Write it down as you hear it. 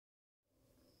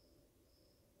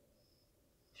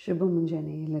ಶುಭ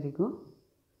ಮುಂಜಾನೆ ಎಲ್ಲರಿಗೂ.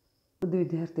 ಬುದ್ಧಿ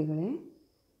ವಿದ್ಯಾರ್ಥಿಗಳೇ,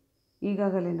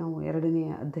 ಈಗಾಗಲೇ ನಾವು 2ನೇ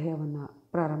ಅಧ್ಯಾಯವನ್ನು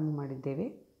ಪ್ರಾರಂಭ ಮಾಡಿದ್ದೇವೆ.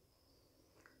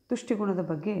 ತುಷ್ಟಿಗುಣದ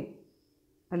ಬಗ್ಗೆ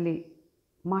ಅಲ್ಲಿ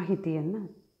ಮಾಹಿತಿಯನ್ನು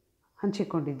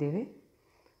ಹಂಚಿಕೊಂಡಿದ್ದೇವೆ.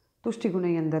 ತುಷ್ಟಿಗುಣ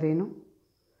ಎಂದರೇನು,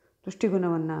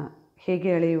 ತುಷ್ಟಿಗುಣವನ್ನು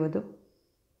ಹೇಗೆ ಅಳೆಯುವುದು,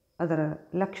 ಅದರ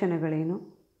ಲಕ್ಷಣಗಳೇನು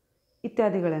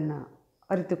ಇತ್ಯಾದಿಗಳನ್ನು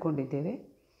ಅರಿತುಕೊಂಡಿದ್ದೇವೆ.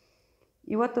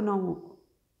 ಇವತ್ತು ನಾವು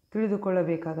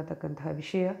ತಿಳಿದುಕೊಳ್ಳಬೇಕಾಗತಕ್ಕಂತಹ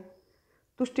ವಿಷಯ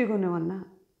ತುಷ್ಟಿಗುಣವನ್ನು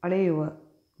ಅಳೆಯುವ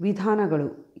ವಿಧಾನಗಳು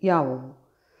ಯಾವುವು.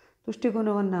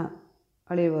 ತುಷ್ಟಿಗುಣವನ್ನು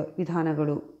ಅಳೆಯುವ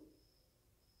ವಿಧಾನಗಳು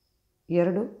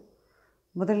 2.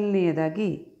 ಮೊದಲನೆಯದಾಗಿ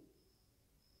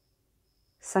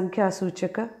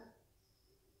ಸಂಖ್ಯಾಸೂಚಕ,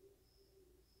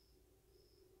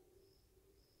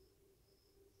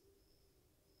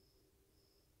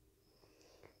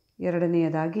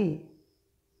 ಎರಡನೆಯದಾಗಿ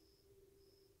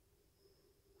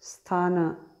ಸ್ಥಾನ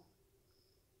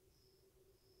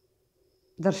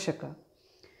ದರ್ಶಕ.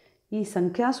 ಈ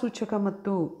ಸಂಖ್ಯಾಸೂಚಕ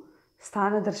ಮತ್ತು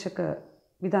ಸ್ಥಾನದರ್ಶಕ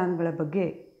ವಿಧಾನಗಳ ಬಗ್ಗೆ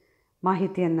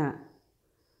ಮಾಹಿತಿಯನ್ನು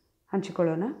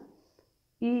ಹಂಚಿಕೊಳ್ಳೋಣ.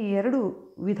 ಈ 2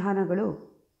 ವಿಧಾನಗಳು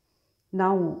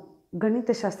ನಾವು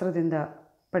ಗಣಿತಶಾಸ್ತ್ರದಿಂದ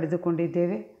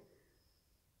ಪಡೆದುಕೊಂಡಿದ್ದೇವೆ.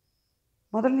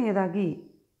 ಮೊದಲನೆಯದಾಗಿ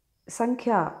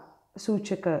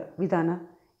ಸಂಖ್ಯಾಸೂಚಕ ವಿಧಾನ,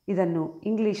 ಇದನ್ನು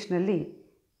ಇಂಗ್ಲೀಷ್ನಲ್ಲಿ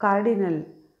ಕಾರ್ಡಿನಲ್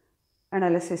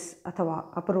ಅನಾಲಿಸಿಸ್ ಅಥವಾ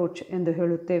ಅಪ್ರೋಚ್ ಎಂದು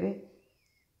ಹೇಳುತ್ತೇವೆ.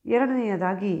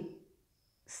 ಎರಡನೆಯದಾಗಿ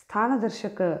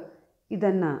ಸ್ಥಾನದರ್ಶಕ,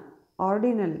 ಇದನ್ನು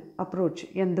ಆರ್ಡಿನಲ್ ಅಪ್ರೋಚ್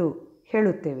ಎಂದು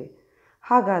ಹೇಳುತ್ತೇವೆ.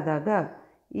 ಹಾಗಾದಾಗ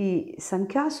ಈ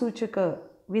ಸಂಖ್ಯಾಸೂಚಕ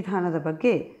ವಿಧಾನದ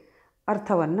ಬಗ್ಗೆ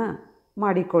ಅರ್ಥವನ್ನು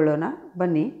ಮಾಡಿಕೊಳ್ಳೋಣ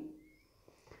ಬನ್ನಿ.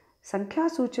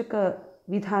 ಸಂಖ್ಯಾಸೂಚಕ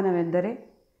ವಿಧಾನವೆಂದರೆ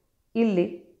ಇಲ್ಲಿ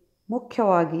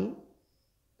ಮುಖ್ಯವಾಗಿ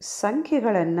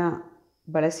ಸಂಖ್ಯೆಗಳನ್ನು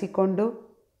ಬಳಸಿಕೊಂಡು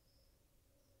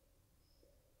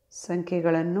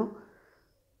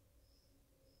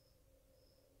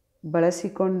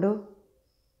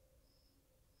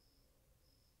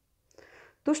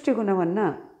ತುಷ್ಟಿಗುಣವನ್ನು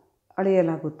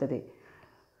ಅಳೆಯಲಾಗುತ್ತದೆ.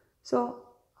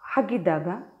 ಹಾಗಿದ್ದಾಗ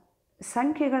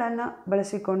ಸಂಖ್ಯೆಗಳನ್ನು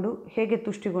ಬಳಸಿಕೊಂಡು ಹೇಗೆ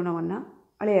ತುಷ್ಟಿಗುಣವನ್ನು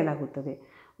ಅಳೆಯಲಾಗುತ್ತದೆ?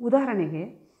 ಉದಾಹರಣೆಗೆ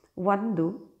 1,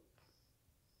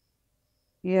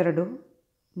 2,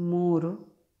 3,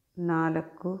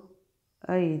 4,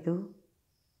 5,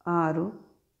 6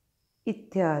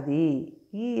 ಇತ್ಯಾದಿ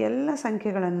ಈ ಎಲ್ಲ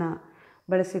ಸಂಖ್ಯೆಗಳನ್ನು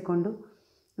ಬಳಸಿಕೊಂಡು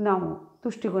ನಾವು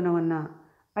ತುಷ್ಟಿಗುಣವನ್ನು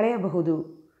ಅಳೆಯಬಹುದು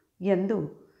ಎಂದು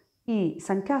ಈ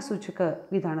ಸಂಖ್ಯಾಸೂಚಕ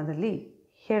ವಿಧಾನದಲ್ಲಿ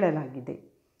ಹೇಳಲಾಗಿದೆ.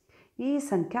 ಈ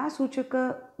ಸಂಖ್ಯಾಸೂಚಕ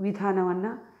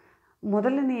ವಿಧಾನವನ್ನು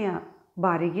ಮೊದಲನೆಯ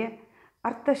ಬಾರಿಗೆ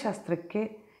ಅರ್ಥಶಾಸ್ತ್ರಕ್ಕೆ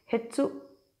ಹೆಚ್ಚು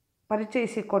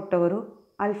ಪರಿಚಯಿಸಿಕೊಟ್ಟವರು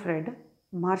ಆಲ್ಫ್ರೆಡ್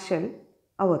ಮಾರ್ಷಲ್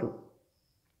ಅವರು.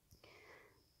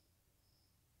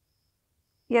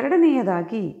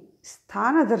 ಎರಡನೆಯದಾಗಿ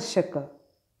ಸ್ಥಾನದರ್ಶಕ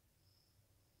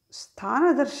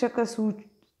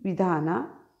ವಿಧಾನ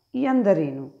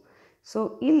ಎಂದರೇನು?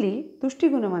 ಇಲ್ಲಿ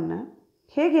ತುಷ್ಟಿಗುಣವನ್ನು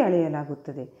ಹೇಗೆ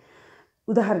ಅಳೆಯಲಾಗುತ್ತದೆ?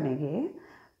 ಉದಾಹರಣೆಗೆ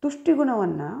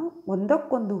ತುಷ್ಟಿಗುಣವನ್ನು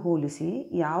ಒಂದಕ್ಕೊಂದು ಹೋಲಿಸಿ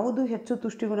ಯಾವುದು ಹೆಚ್ಚು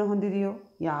ತುಷ್ಟಿಗುಣ ಹೊಂದಿದೆಯೋ,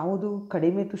 ಯಾವುದು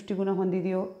ಕಡಿಮೆ ತುಷ್ಟಿಗುಣ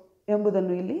ಹೊಂದಿದೆಯೋ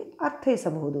ಎಂಬುದನ್ನು ಇಲ್ಲಿ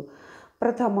ಅರ್ಥೈಸಬಹುದು.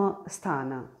 ಪ್ರಥಮ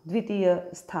ಸ್ಥಾನ, ದ್ವಿತೀಯ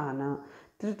ಸ್ಥಾನ,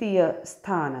 ತೃತೀಯ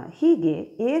ಸ್ಥಾನ ಹೀಗೆ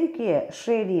ಏರಿಕೆಯ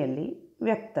ಶ್ರೇಣಿಯಲ್ಲಿ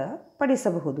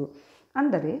ವ್ಯಕ್ತಪಡಿಸಬಹುದು.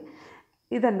 ಅಂದರೆ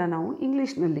ಇದನ್ನು ನಾವು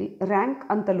ಇಂಗ್ಲೀಷ್ನಲ್ಲಿ ರ್ಯಾಂಕ್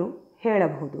ಅಂತಲೂ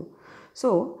ಹೇಳಬಹುದು.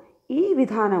 ಈ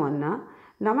ವಿಧಾನವನ್ನು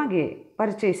ನಮಗೆ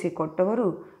ಪರಿಚಯಿಸಿಕೊಟ್ಟವರು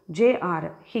J.R.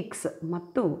 ಹಿಕ್ಸ್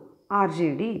ಮತ್ತು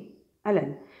R.G.D.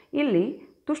 ಅಲೆನ್. ಇಲ್ಲಿ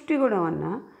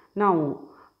ತುಷ್ಟಿಗುಣವನ್ನು ನಾವು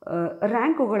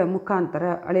ರ್ಯಾಂಕುಗಳ ಮುಖಾಂತರ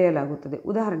ಅಳೆಯಲಾಗುತ್ತದೆ.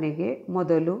 ಉದಾಹರಣೆಗೆ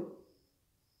 1,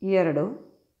 2,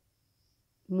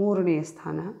 3ನೆಯ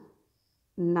ಸ್ಥಾನ,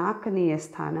 4ನೆಯ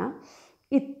ಸ್ಥಾನ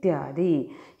ಇತ್ಯಾದಿ.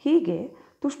 ಹೀಗೆ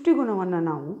ತುಷ್ಟಿಗುಣವನ್ನು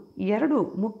ನಾವು 2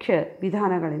 ಮುಖ್ಯ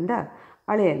ವಿಧಾನಗಳಿಂದ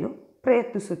ಅಳೆಯಲು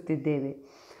ಪ್ರಯತ್ನಿಸುತ್ತಿದ್ದೇವೆ.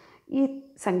 ಈ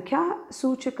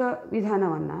ಸಂಖ್ಯಾಸೂಚಕ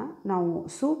ವಿಧಾನವನ್ನು ನಾವು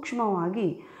ಸೂಕ್ಷ್ಮವಾಗಿ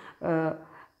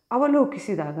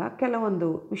ಅವಲೋಕಿಸಿದಾಗ ಕೆಲವೊಂದು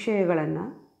ವಿಷಯಗಳನ್ನು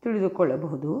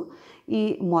ತಿಳಿದುಕೊಳ್ಳಬಹುದು. ಈ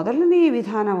ಮೊದಲನೇ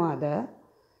ವಿಧಾನವಾದ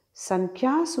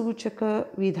ಸಂಖ್ಯಾಸೂಚಕ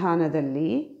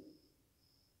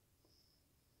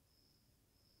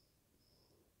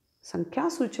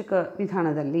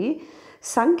ವಿಧಾನದಲ್ಲಿ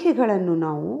ಸಂಖ್ಯೆಗಳನ್ನು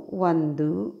ನಾವು 1,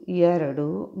 2,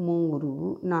 3,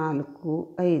 4,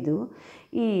 5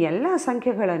 ಈ ಎಲ್ಲ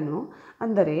ಸಂಖ್ಯೆಗಳನ್ನು,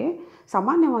 ಅಂದರೆ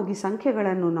ಸಾಮಾನ್ಯವಾಗಿ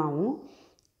ಸಂಖ್ಯೆಗಳನ್ನು ನಾವು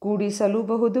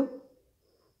ಕೂಡಿಸಲೂಬಹುದು,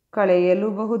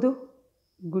 ಕಳೆಯಲೂಬಹುದು,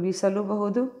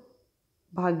 ಗುಣಿಸಲೂಬಹುದು,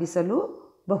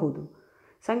 ಭಾಗಿಸಲೂಬಹುದು.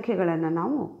 ಸಂಖ್ಯೆಗಳನ್ನು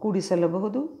ನಾವು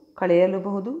ಕೂಡಿಸಲೂಬಹುದು,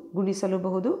 ಕಳೆಯಲೂಬಹುದು,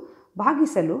 ಗುಣಿಸಲೂಬಹುದು,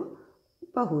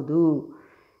 ಭಾಗಿಸಲೂಬಹುದು.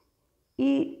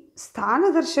 ಈ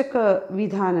ಸ್ಥಾನದರ್ಶಕ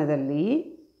ವಿಧಾನದಲ್ಲಿ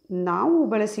ನಾವು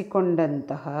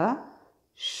ಬಳಸಿಕೊಂಡಂತಹ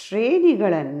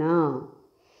ಶ್ರೇಣಿಗಳನ್ನು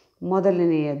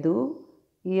ಮೊದಲನೆಯದು,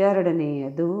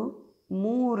 ಎರಡನೆಯದು,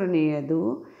 ಮೂರನೆಯದು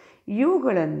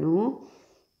ಇವುಗಳನ್ನು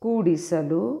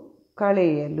ಕೂಡಿಸಲು,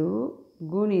 ಕಳೆಯಲು,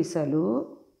 ಗುಣಿಸಲು,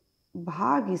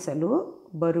 ಭಾಗಿಸಲು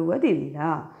ಬರುವುದಿಲ್ಲ.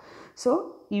 ಸೊ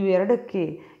ಇವೆರಡಕ್ಕೆ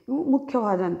ಇವು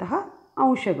ಮುಖ್ಯವಾದಂತಹ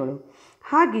ಅಂಶಗಳು.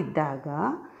 ಹಾಗಿದ್ದಾಗ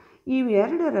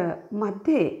ಇವೆರಡರ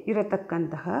ಮಧ್ಯೆ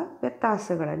ಇರತಕ್ಕಂತಹ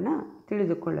ವ್ಯತ್ಯಾಸಗಳನ್ನು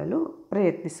ತಿಳಿದುಕೊಳ್ಳಲು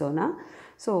ಪ್ರಯತ್ನಿಸೋಣ.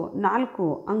 ಸೊ 4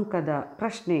 ಅಂಕದ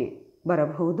ಪ್ರಶ್ನೆ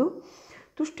ಬರಬಹುದು.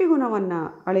 ತುಷ್ಟಿಗುಣವನ್ನು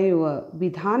ಅಳೆಯುವ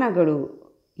ವಿಧಾನಗಳು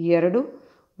 2.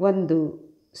 ಒಂದು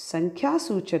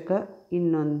ಸಂಖ್ಯಾಸೂಚಕ,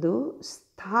 ಇನ್ನೊಂದು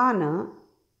ಸ್ಥಾನದರ್ಶಕ.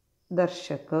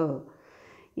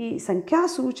 ಈ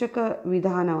ಸಂಖ್ಯಾಸೂಚಕ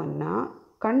ವಿಧಾನವನ್ನು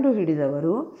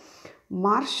ಕಂಡುಹಿಡಿದವರು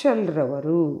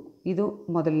ಮಾರ್ಷಲ್ರವರು. ಇದು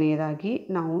ಮೊದಲನೆಯದಾಗಿ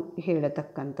ನಾವು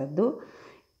ಹೇಳತಕ್ಕಂಥದ್ದು.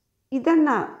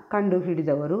 ಇದನ್ನು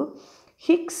ಕಂಡುಹಿಡಿದವರು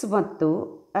ಹಿಗ್ಸ್ ಮತ್ತು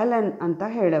ಅಲನ್ ಅಂತ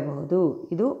ಹೇಳಬಹುದು.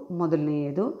 ಇದು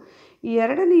ಮೊದಲನೆಯದು.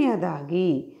 ಎರಡನೆಯದಾಗಿ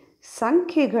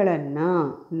ಸಂಖ್ಯೆಗಳನ್ನು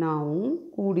ನಾವು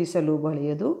ಕೂಡಿಸಲು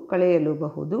ಬಳೆಯದು,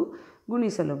 ಕಳೆಯಲೂಬಹುದು,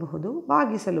 ಗುಣಿಸಲೂಬಹುದು,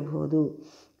 ಭಾಗಿಸಲೂಬಹುದು.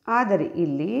 ಆದರೆ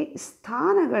ಇಲ್ಲಿ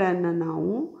ಸ್ಥಾನಗಳನ್ನು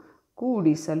ನಾವು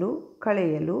ಕೂಡಿಸಲು,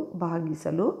 ಕಳೆಯಲು,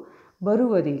 ಭಾಗಿಸಲು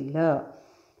ಬರುವುದಿಲ್ಲ.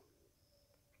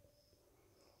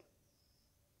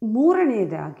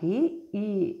 ಮೂರನೆಯದಾಗಿ ಈ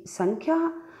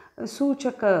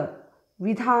ಸಂಖ್ಯಾಸೂಚಕ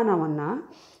ವಿಧಾನವನ್ನು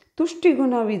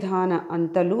ತುಷ್ಟಿಗುಣ ವಿಧಾನ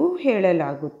ಅಂತಲೂ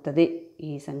ಹೇಳಲಾಗುತ್ತದೆ. ಈ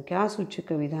ಸಂಖ್ಯಾಸೂಚಕ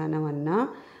ವಿಧಾನವನ್ನು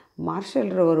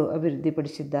ಮಾರ್ಷಲ್ರವರು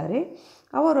ಅಭಿವೃದ್ಧಿಪಡಿಸಿದ್ದಾರೆ.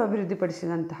 ಅವರು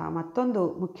ಅಭಿವೃದ್ಧಿಪಡಿಸಿದಂತಹ ಮತ್ತೊಂದು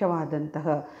ಮುಖ್ಯವಾದಂತಹ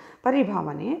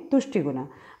ಪರಿಭಾವನೆ ತುಷ್ಟಿಗುಣ.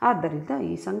 ಆದ್ದರಿಂದ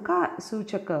ಈ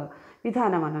ಸಂಖ್ಯಾಸೂಚಕ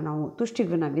ವಿಧಾನವನ್ನು ನಾವು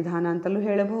ತುಷ್ಟಿಗುಣ ವಿಧಾನ ಅಂತಲೂ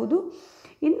ಹೇಳಬಹುದು.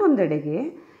 ಇನ್ನೊಂದೆಡೆಗೆ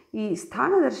ಈ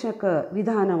ಸ್ಥಾನದರ್ಶಕ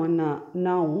ವಿಧಾನವನ್ನು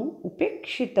ನಾವು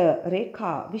ಉಪೇಕ್ಷಿತ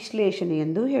ರೇಖಾ ವಿಶ್ಲೇಷಣೆ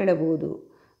ಎಂದು ಹೇಳಬಹುದು.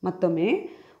 ಮತ್ತೊಮ್ಮೆ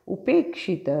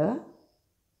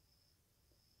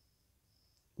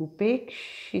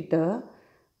ಉಪೇಕ್ಷಿತ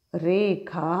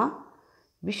ರೇಖಾ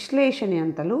ವಿಶ್ಲೇಷಣೆ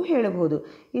ಅಂತಲೂ ಹೇಳಬಹುದು.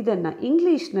 ಇದನ್ನು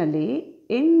ಇಂಗ್ಲೀಷ್ನಲ್ಲಿ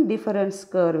ಇಂಡಿಫರೆನ್ಸ್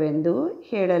ಕರ್ವ್ ಎಂದು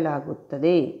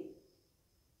ಹೇಳಲಾಗುತ್ತದೆ.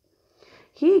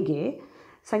 ಹೀಗೆ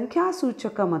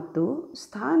ಸಂಖ್ಯಾಸೂಚಕ ಮತ್ತು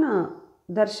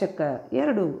ಸ್ಥಾನದರ್ಶಕ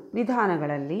 2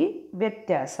 ವಿಧಾನಗಳಲ್ಲಿ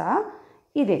ವ್ಯತ್ಯಾಸ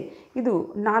ಇದೆ. ಇದು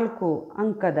 4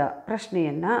 ಅಂಕದ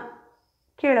ಪ್ರಶ್ನೆಯನ್ನು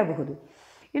ಕೇಳಬಹುದು.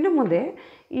 ಇನ್ನು ಮುಂದೆ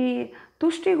ಈ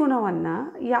ತುಷ್ಟಿಗುಣವನ್ನು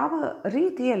ಯಾವ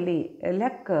ರೀತಿಯಲ್ಲಿ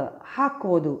ಲೆಕ್ಕ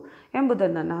ಹಾಕುವುದು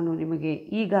ಎಂಬುದನ್ನು ನಾನು ನಿಮಗೆ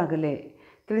ಈಗಾಗಲೇ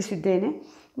ತಿಳಿಸಿದ್ದೇನೆ.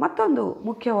 ಮತ್ತೊಂದು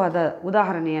ಮುಖ್ಯವಾದ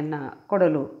ಉದಾಹರಣೆಯನ್ನು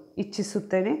ಕೊಡಲು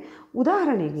ಇಚ್ಛಿಸುತ್ತೇನೆ.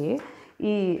 ಉದಾಹರಣೆಗೆ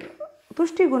ಈ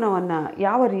ತುಷ್ಟಿಗುಣವನ್ನು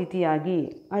ಯಾವ ರೀತಿಯಾಗಿ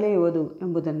ಅಳೆಯುವುದು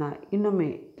ಎಂಬುದನ್ನು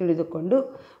ಇನ್ನೊಮ್ಮೆ ತಿಳಿದುಕೊಂಡು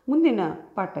ಮುಂದಿನ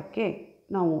ಪಾಠಕ್ಕೆ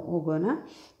ನಾವು ಹೋಗೋಣ.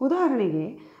 ಉದಾಹರಣೆಗೆ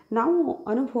ನಾವು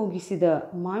ಅನುಭೋಗಿಸಿದ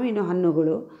ಮಾವಿನ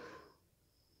ಹಣ್ಣುಗಳು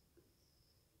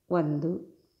 1,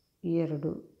 2,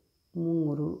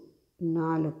 3,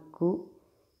 4,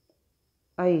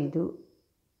 5,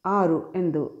 6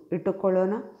 ಎಂದು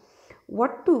ಇಟ್ಟುಕೊಳ್ಳೋಣ.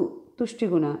 ಒಟ್ಟು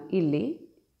ತುಷ್ಟಿಗುಣ ಇಲ್ಲಿ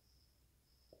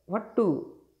ಒಟ್ಟು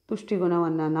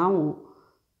ತುಷ್ಟಿಗುಣವನ್ನು ನಾವು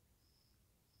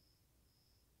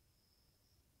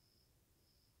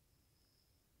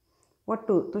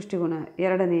ಒಟ್ಟು ತುಷ್ಟಿಗುಣ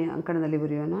ಎರಡನೆಯ ಅಂಕಣದಲ್ಲಿ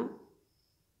ಬರೆಯೋಣ.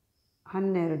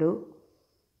 12,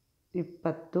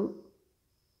 20,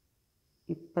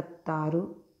 26,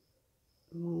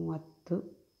 30,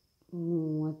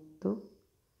 30,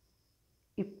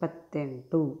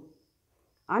 28.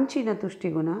 ಅಂಚಿನ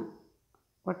ತುಷ್ಟಿಗುಣ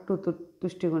ಒಟ್ಟು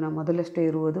ತುಷ್ಟಿಗುಣ ಮೊದಲಷ್ಟೇ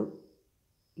ಇರುವುದು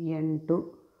 8,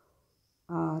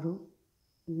 6,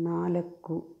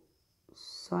 4,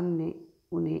 0,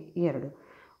 2.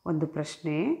 ಒಂದು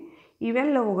ಪ್ರಶ್ನೆ,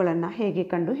 ಇವೆಲ್ಲವುಗಳನ್ನು ಹೇಗೆ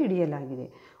ಕಂಡು ಹಿಡಿಯಲಾಗಿದೆ?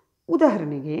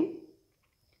 ಉದಾಹರಣೆಗೆ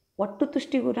ಒಟ್ಟು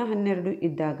ತುಷ್ಟಿಗುಣ 12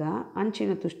 ಇದ್ದಾಗ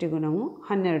ಅಂಚಿನ ತುಷ್ಟಿಗುಣವು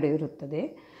 12 ಇರುತ್ತದೆ.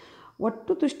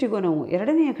 ಒಟ್ಟು ತುಷ್ಟಿಗುಣವು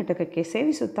ಎರಡನೆಯ ಘಟಕಕ್ಕೆ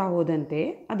ಸೇವಿಸುತ್ತಾ ಹೋದಂತೆ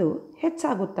ಅದು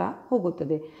ಹೆಚ್ಚಾಗುತ್ತಾ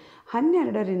ಹೋಗುತ್ತದೆ.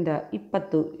 12ರಿಂದ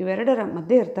 20 ಇವೆರಡರ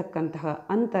ಮಧ್ಯೆ ಇರತಕ್ಕಂತಹ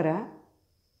ಅಂತರ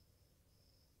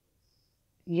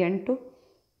 8.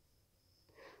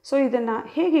 ಸೊ ಇದನ್ನು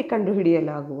ಹೇಗೆ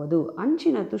ಕಂಡುಹಿಡಿಯಲಾಗುವುದು?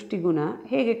 ಅಂಚಿನ ತುಷ್ಟಿಗುಣ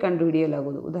ಹೇಗೆ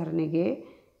ಕಂಡುಹಿಡಿಯಲಾಗುವುದು? ಉದಾಹರಣೆಗೆ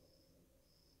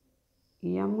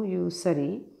MU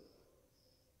ಸರಿ,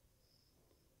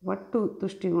 ಒಟ್ಟು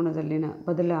ತುಷ್ಟಿಗುಣದಲ್ಲಿನ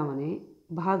ಬದಲಾವಣೆ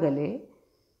ಭಾಗಲೆ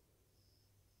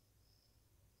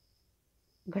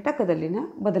ಘಟಕದಲ್ಲಿನ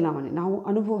ಬದಲಾವಣೆ, ನಾವು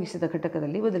ಅನುಭೋಗಿಸಿದ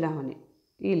ಘಟಕದಲ್ಲಿ ಬದಲಾವಣೆ.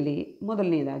 ಇಲ್ಲಿ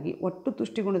ಮೊದಲನೆಯದಾಗಿ ಒಟ್ಟು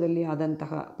ತುಷ್ಟಿಗುಣದಲ್ಲಿ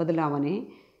ಆದಂತಹ ಬದಲಾವಣೆ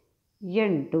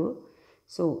 8.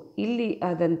 ಸೊ ಇಲ್ಲಿ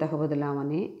ಆದಂತಹ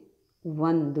ಬದಲಾವಣೆ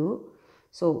 1.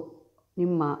 ಸೊ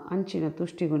ನಿಮ್ಮ ಅಂಚಿನ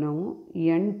ತುಷ್ಟಿಗುಣವು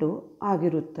 8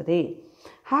 ಆಗಿರುತ್ತದೆ.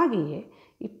 ಹಾಗೆಯೇ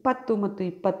 20 ಮತ್ತು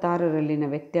 26ರಲ್ಲಿನ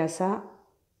ವ್ಯತ್ಯಾಸ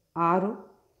 6.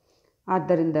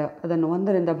 ಆದ್ದರಿಂದ ಅದನ್ನು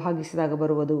 1ರಿಂದ ಭಾಗಿಸಿದಾಗ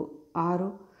ಬರುವುದು 6.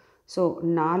 ಸೊ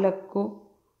 4,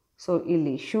 ಸೊ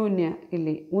ಇಲ್ಲಿ ಶೂನ್ಯ,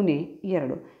 ಇಲ್ಲಿ ಉನೆ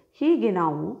 2. ಹೀಗೆ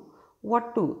ನಾವು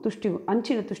ಒಟ್ಟು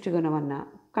ಅಂಚಿನ ತುಷ್ಟಿಗುಣವನ್ನು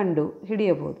ಕಂಡು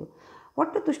ಹಿಡಿಯಬಹುದು.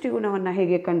 ಒಟ್ಟು ತುಷ್ಟಿಗುಣವನ್ನು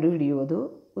ಹೇಗೆ ಕಂಡು ಹಿಡಿಯುವುದು?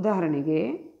 ಉದಾಹರಣೆಗೆ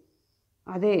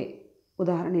ಅದೇ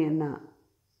ಉದಾಹರಣೆಯನ್ನು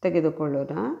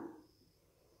ತೆಗೆದುಕೊಳ್ಳೋಣ.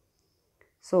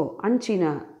 ಸೊ ಅಂಚಿನ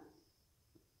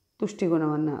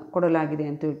ತುಷ್ಟಿಗುಣವನ್ನು ಕೊಡಲಾಗಿದೆ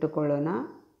ಅಂತ ಇಟ್ಟುಕೊಳ್ಳೋಣ.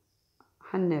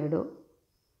 12,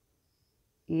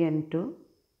 8,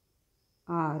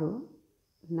 6,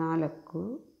 4,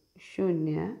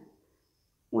 0,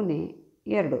 ಉನೆ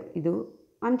 2. ಇದು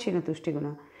ಅಂಚಿನ ತುಷ್ಟಿಗುಣ.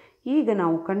 ಈಗ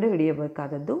ನಾವು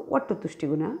ಕಂಡುಹಿಡಿಯಬೇಕಾದದ್ದು ಒಟ್ಟು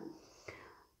ತುಷ್ಟಿಗುಣ.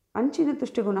 ಅಂಚಿನ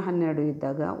ತುಷ್ಟಿಗುಣ 12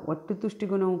 ಇದ್ದಾಗ ಒಟ್ಟು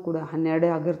ತುಷ್ಟಿಗುಣವೂ ಕೂಡ 12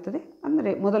 ಆಗಿರ್ತದೆ,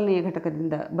 ಅಂದರೆ ಮೊದಲನೆಯ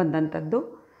ಘಟಕದಿಂದ ಬಂದಂಥದ್ದು.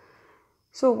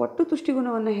 ಸೊ ಒಟ್ಟು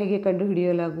ತುಷ್ಟಿಗುಣವನ್ನು ಹೇಗೆ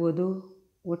ಕಂಡುಹಿಡಿಯಲಾಗುವುದು?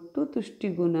 ಒಟ್ಟು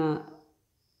ತುಷ್ಟಿಗುಣ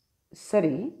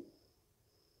ಸರಿ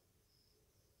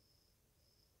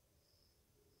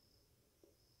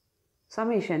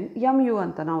ಸಮೇಷನ್ MU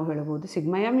ಅಂತ ನಾವು ಹೇಳಬಹುದು,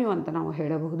 ಸಿಗ್ಮಾ MU ಅಂತ ನಾವು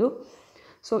ಹೇಳಬಹುದು.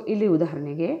 ಸೊ ಇಲ್ಲಿ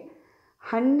ಉದಾಹರಣೆಗೆ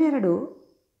 12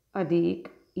 ಅಧಿಕ್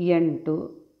 8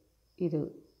 ಇದು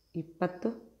 20.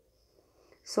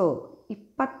 ಸೊ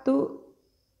 20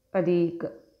 ಅಧಿಕ್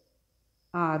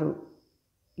 6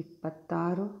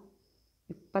 26,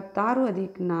 26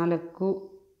 ಅಧಿಕ್ 4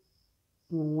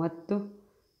 30,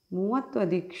 30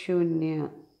 ಅಧಿಕ್ 0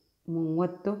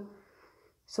 30.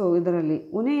 ಸೊ ಇದರಲ್ಲಿ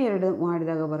ಉನೆ 2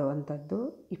 ಮಾಡಿದಾಗ ಬರುವಂಥದ್ದು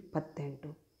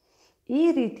 28. ಈ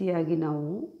ರೀತಿಯಾಗಿ ನಾವು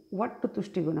ಒಟ್ಟು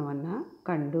ತುಷ್ಟಿಗುಣವನ್ನು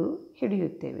ಕಂಡು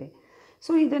ಹಿಡಿಯುತ್ತೇವೆ.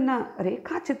 ಸೊ ಇದನ್ನು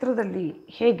ರೇಖಾಚಿತ್ರದಲ್ಲಿ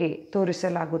ಹೇಗೆ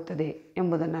ತೋರಿಸಲಾಗುತ್ತದೆ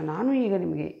ಎಂಬುದನ್ನು ನಾನು ಈಗ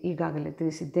ನಿಮಗೆ ಈಗಾಗಲೇ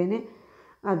ತಿಳಿಸಿದ್ದೇನೆ,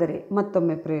 ಆದರೆ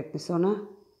ಮತ್ತೊಮ್ಮೆ ಪ್ರಯತ್ನಿಸೋಣ.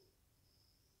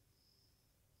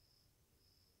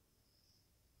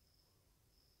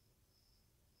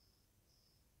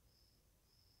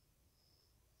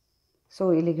 ಸೊ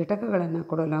ಇಲ್ಲಿ ಘಟಕಗಳನ್ನು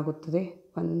ಕೊಡಲಾಗುತ್ತದೆ.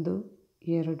 1,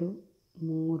 2,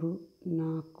 3,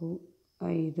 4,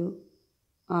 5,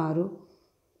 6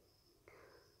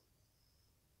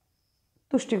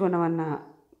 ತುಷ್ಟಿಗುಣವನ್ನು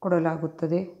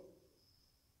ಕೊಡಲಾಗುತ್ತದೆ.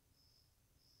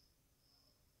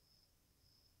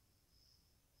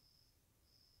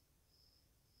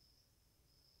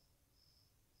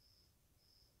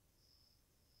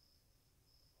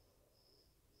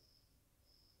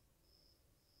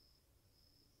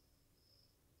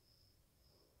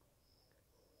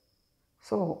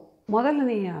 ಸೊ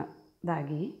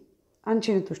ಮೊದಲನೆಯದಾಗಿ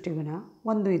ಅಂಚಿನ ತುಷ್ಟಿಗುಣ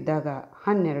 1 ಇದ್ದಾಗ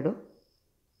 12,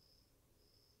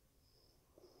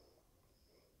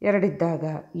 2 ಇದ್ದಾಗ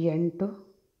 8,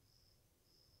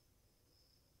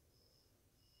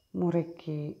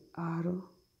 3 6,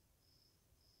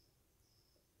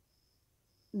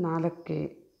 4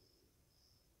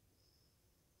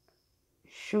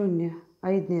 0,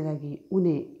 5ನೇದಾಗಿ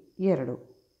ಉನೆ 2.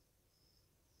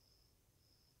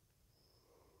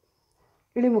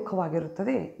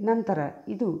 ಇಳಿಮುಖವಾಗಿರುತ್ತದೆ, ನಂತರ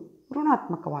ಇದು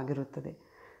ಋಣಾತ್ಮಕವಾಗಿರುತ್ತದೆ.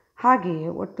 ಹಾಗೆಯೇ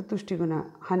ಒಟ್ಟು ತುಷ್ಟಿಗುಣ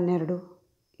 12,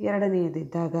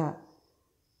 2ನೇದಿದ್ದಾಗ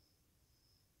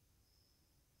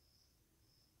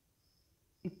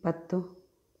 20,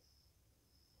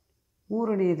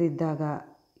 3ನೇದಿದ್ದಾಗ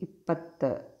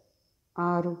 26,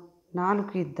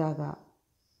 4 ಇದ್ದಾಗ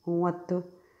 30,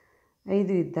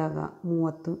 5 ಇದ್ದಾಗ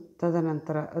 30.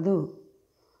 ತದನಂತರ ಅದು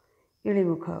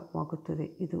ಇಳಿಮುಖವಾಗುತ್ತದೆ.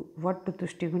 ಇದು ಒಟ್ಟು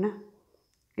ತುಷ್ಟಿಗುಣ.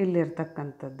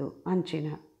 ಇಲ್ಲಿರ್ತಕ್ಕಂಥದ್ದು ಅಂಚಿನ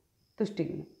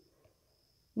ತುಷ್ಟಿಗುಣ.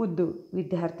 ಮುದ್ದು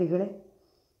ವಿದ್ಯಾರ್ಥಿಗಳೇ,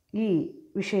 ಈ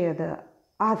ವಿಷಯದ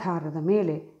ಆಧಾರದ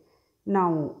ಮೇಲೆ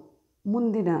ನಾವು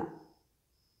ಮುಂದಿನ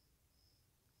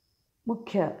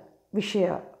ಮುಖ್ಯ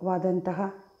ವಿಷಯವಾದಂತಹ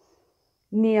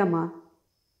ನಿಯಮ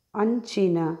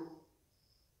ಅಂಚಿನ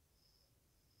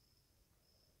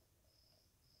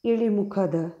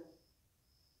ಇಳಿಮುಖದ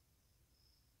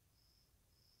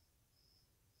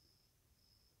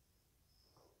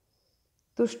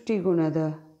ತುಷ್ಟಿಗುಣದ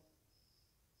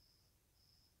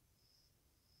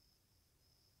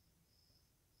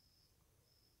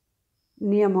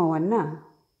ನಿಯಮವನ್ನು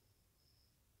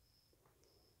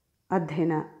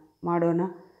ಅಧ್ಯಯನ ಮಾಡೋಣ.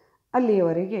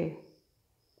 ಅಲ್ಲಿಯವರೆಗೆ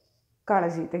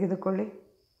ಕಾಳಜಿ ತೆಗೆದುಕೊಳ್ಳಿ.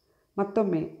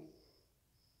 ಮತ್ತೊಮ್ಮೆ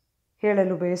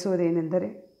ಹೇಳಲು ಬಯಸುವುದೇನೆಂದರೆ,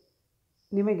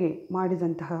 ನಿಮಗೆ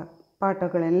ಮಾಡಿದಂತಹ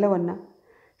ಪಾಠಗಳೆಲ್ಲವನ್ನು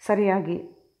ಸರಿಯಾಗಿ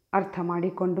ಅರ್ಥ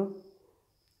ಮಾಡಿಕೊಂಡು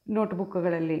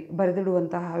ನೋಟ್ಬುಕ್ಗಳಲ್ಲಿ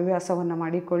ಬರೆದಿಡುವಂತಹ ಹವ್ಯಾಸವನ್ನು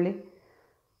ಮಾಡಿಕೊಳ್ಳಿ.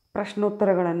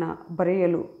 ಪ್ರಶ್ನೋತ್ತರಗಳನ್ನು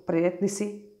ಬರೆಯಲು ಪ್ರಯತ್ನಿಸಿ.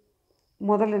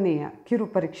 ಮೊದಲನೆಯ ಕಿರು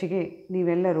ಪರೀಕ್ಷೆಗೆ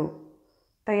ನೀವೆಲ್ಲರೂ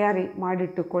ತಯಾರಿ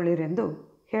ಮಾಡಿಟ್ಟುಕೊಳ್ಳಿರೆಂದು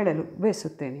ಹೇಳಲು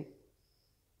ಬಯಸುತ್ತೇನೆ.